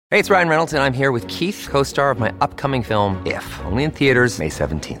Hey, it's Ryan Reynolds, and I'm here with Keith, co-star of my upcoming film, If, only in theaters May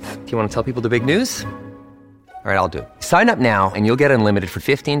 17th. Do you want to tell people the big news? All right, I'll do it. Sign up now and you'll get unlimited for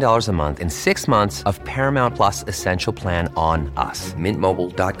 $15 a month and 6 months of Paramount Plus Essential Plan on us.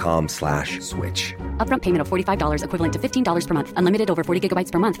 MintMobile.com/switch. Upfront payment of $45 equivalent to $15 per month. Unlimited over 40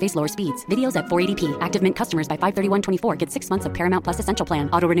 gigabytes per month. Face lower speeds. Videos at 480p. Active Mint customers by 531.24 get 6 months of Paramount Plus Essential Plan.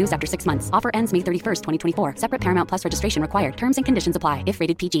 Auto renews after 6 months. Offer ends May 31st, 2024. Separate Paramount Plus registration required. Terms and conditions apply if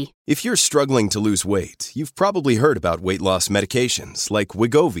rated PG. If you're struggling to lose weight, you've probably heard about weight loss medications like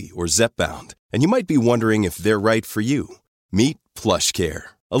Wegovy or Zepbound, and you might be wondering if they're right for you. Meet PlushCare,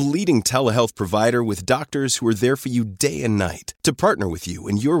 a leading telehealth provider with doctors who are there for you day and night to partner with you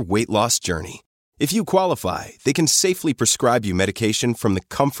in your weight loss journey. If you qualify, they can safely prescribe you medication from the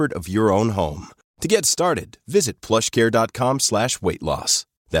comfort of your own home. To get started, visit plushcare.com/weightloss.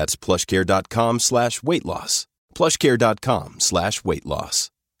 That's plushcare.com/weightloss. plushcare.com/weightloss.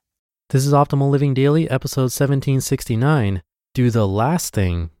 This is Optimal Living Daily, episode 1769, Do the Last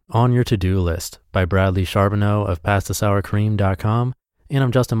Thing on Your To-Do List by Bradley Charbonneau of PastTheSourCream.com. And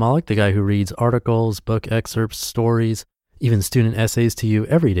I'm Justin Malik, the guy who reads articles, book excerpts, stories, even student essays to you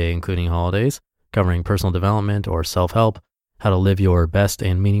every day, including holidays, covering personal development or self-help, how to live your best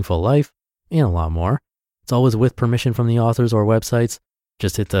and meaningful life, and a lot more. It's always with permission from the authors or websites.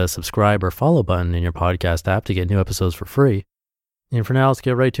 Just hit the subscribe or follow button in your podcast app to get new episodes for free. And for now, let's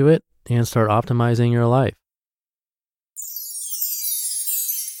get right to it and start optimizing your life.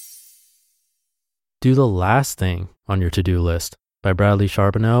 Do the Last Thing on Your To-Do List by Bradley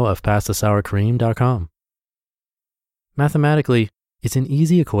Charbonneau of PastTheSourCream.com. Mathematically, it's an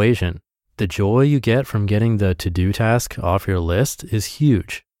easy equation. The joy you get from getting the to-do task off your list is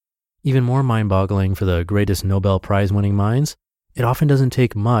huge. Even more mind-boggling for the greatest Nobel Prize-winning minds, it often doesn't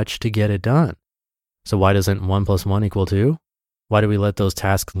take much to get it done. So why doesn't 1 + 1 = 2? Why do we let those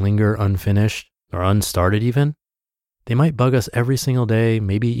tasks linger unfinished or unstarted even? They might bug us every single day,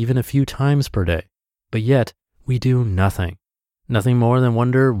 maybe even a few times per day. But yet, we do nothing. Nothing more than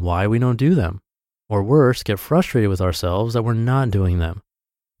wonder why we don't do them. Or worse, get frustrated with ourselves that we're not doing them.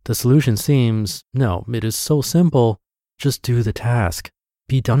 The solution seems, no, it is so simple, just do the task.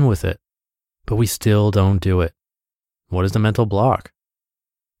 Be done with it. But we still don't do it. What is the mental block?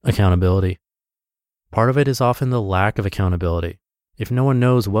 Accountability. Part of it is often the lack of accountability. If no one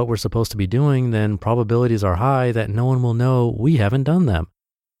knows what we're supposed to be doing, then probabilities are high that no one will know we haven't done them.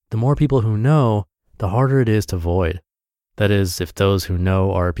 The more people who know, the harder it is to avoid. That is, if those who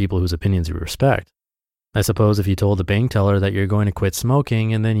know are people whose opinions you respect. I suppose if you told the bank teller that you're going to quit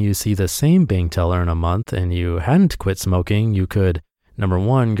smoking and then you see the same bank teller in a month and you hadn't quit smoking, you could, number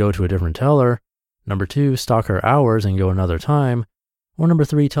 1, go to a different teller, number 2, stalk her hours and go another time, or number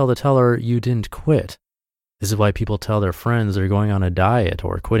 3, tell the teller you didn't quit. This is why people tell their friends they're going on a diet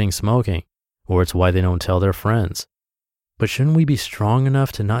or quitting smoking, or it's why they don't tell their friends. But shouldn't we be strong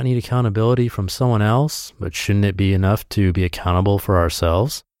enough to not need accountability from someone else, but shouldn't it be enough to be accountable for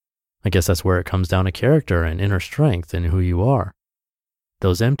ourselves? I guess that's where it comes down to character and inner strength in who you are.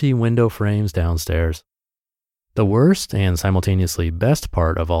 Those empty window frames downstairs. The worst and simultaneously best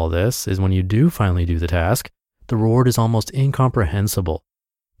part of all this is when you do finally do the task, the reward is almost incomprehensible.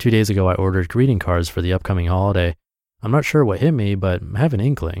 2 days ago, I ordered greeting cards for the upcoming holiday. I'm not sure what hit me, but I have an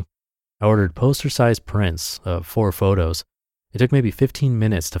inkling. I ordered poster-sized prints of 4 photos. It took maybe 15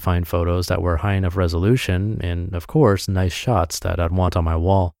 minutes to find photos that were high enough resolution and, of course, nice shots that I'd want on my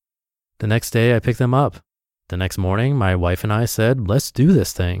wall. The next day, I picked them up. The next morning, my wife and I said, let's do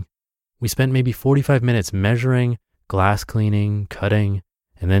this thing. We spent maybe 45 minutes measuring, glass cleaning, cutting,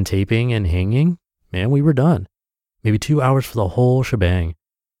 and then taping and hanging, and we were done. Maybe 2 hours for the whole shebang.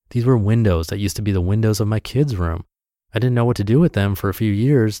 These were windows that used to be the windows of my kids' room. I didn't know what to do with them for a few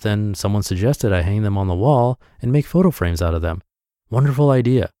years, then someone suggested I hang them on the wall and make photo frames out of them. Wonderful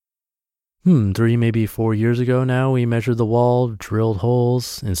idea. 3, maybe 4 years ago now, we measured the wall, drilled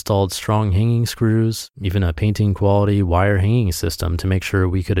holes, installed strong hanging screws, even a painting quality wire hanging system to make sure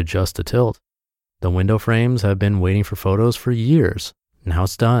we could adjust the tilt. The window frames have been waiting for photos for years. Now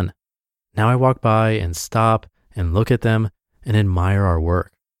it's done. Now I walk by and stop and look at them and admire our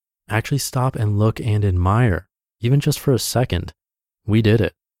work. Actually stop and look and admire, even just for a second. We did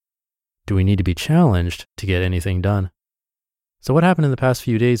it. Do we need to be challenged to get anything done? So what happened in the past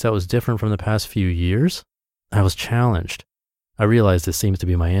few days that was different from the past few years? I was challenged. I realize this seems to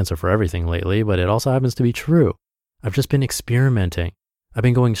be my answer for everything lately, but it also happens to be true. I've just been experimenting. I've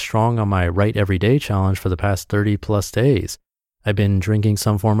been going strong on my Write Every Day challenge for the past 30 plus days. I've been drinking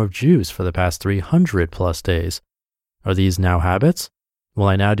some form of juice for the past 300 plus days. Are these now habits? Will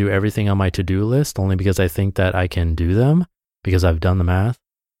I now do everything on my to-do list only because I think that I can do them? Because I've done the math?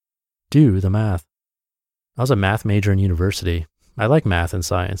 do the math. I was a math major in university. I like math and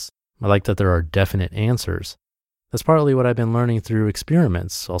science. I like that there are definite answers. That's partly what I've been learning through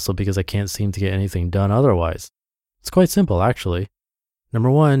experiments, also because I can't seem to get anything done otherwise. It's quite simple, actually. Number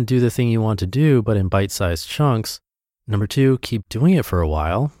 1, do the thing you want to do, but in bite-sized chunks. Number 2, keep doing it for a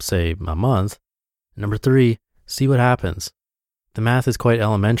while, say a month. Number 3, see what happens. The math is quite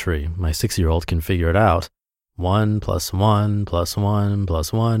elementary. My 6-year-old can figure it out. 1 plus 1 plus 1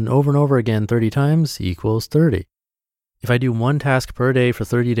 plus 1 over and over again 30 times equals 30. If I do one task per day for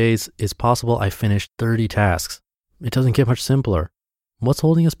 30 days, it's possible I finish 30 tasks. It doesn't get much simpler. What's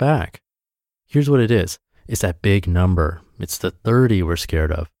holding us back? Here's what it is. It's that big number. It's the 30 we're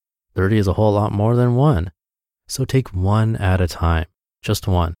scared of. 30 is a whole lot more than 1. So take one at a time. Just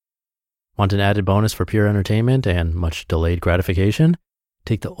one. Want an added bonus for pure entertainment and much delayed gratification?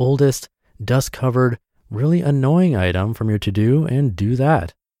 Take the oldest, dust-covered, really annoying item from your to-do and do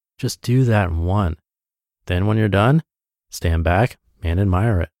that. Just do that one. Then when you're done, stand back and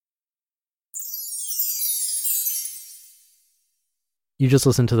admire it. You just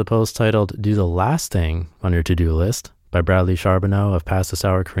listened to the post titled Do the Last Thing on Your To-Do List by Bradley Charbonneau of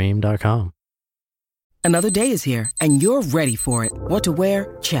PastTheSourCream.com. Another day is here, and you're ready for it. What to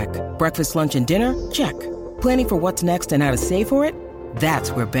wear? Check. Breakfast, lunch, and dinner? Check. Planning for what's next and how to save for it?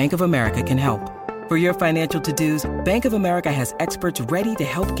 That's where Bank of America can help. For your financial to-dos, Bank of America has experts ready to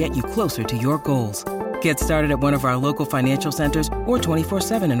help get you closer to your goals. Get started at one of our local financial centers or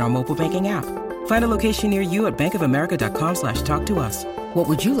 24/7 in our mobile banking app. Find a location near you at bankofamerica.com/talktous. What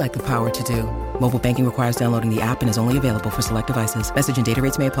would you like the power to do? Mobile banking requires downloading the app and is only available for select devices. Message and data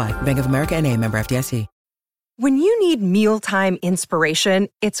rates may apply. Bank of America N.A., member FDIC. When you need mealtime inspiration,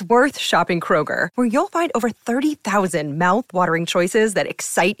 it's worth shopping Kroger, where you'll find over 30,000 mouth-watering choices that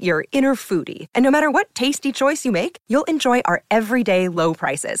excite your inner foodie. And no matter what tasty choice you make, you'll enjoy our everyday low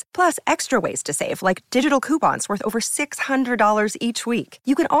prices, plus extra ways to save, like digital coupons worth over $600 each week.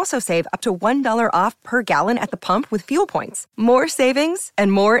 You can also save up to $1 off per gallon at the pump with fuel points. More savings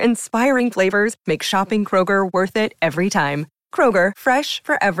and more inspiring flavors make shopping Kroger worth it every time. Kroger, fresh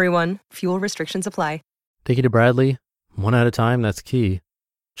for everyone. Fuel restrictions apply. Take it to Bradley, one at a time, that's key.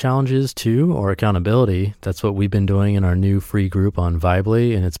 Challenges too, or accountability, that's what we've been doing in our new free group on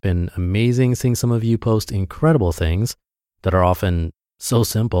Vibely, and it's been amazing seeing some of you post incredible things that are often so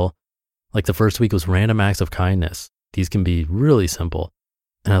simple. Like the first week was random acts of kindness. These can be really simple.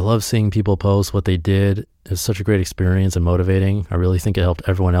 And I love seeing people post what they did. It was such a great experience and motivating. I really think it helped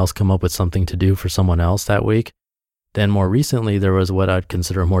everyone else come up with something to do for someone else that week. Then more recently, there was what I'd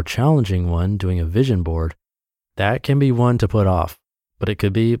consider a more challenging one, doing a vision board. That can be one to put off, but it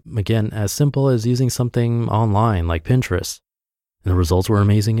could be, again, as simple as using something online like Pinterest. And the results were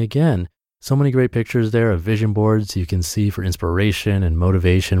amazing again. So many great pictures there of vision boards you can see for inspiration and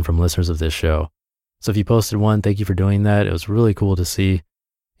motivation from listeners of this show. So if you posted one, thank you for doing that. It was really cool to see.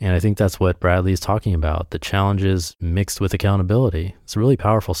 And I think that's what Bradley is talking about, the challenges mixed with accountability. It's really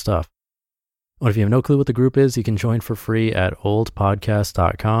powerful stuff. Well, if you have no clue what the group is, you can join for free at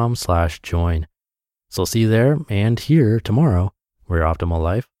oldpodcast.com/join. So I'll see you there and here tomorrow where your optimal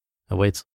life awaits.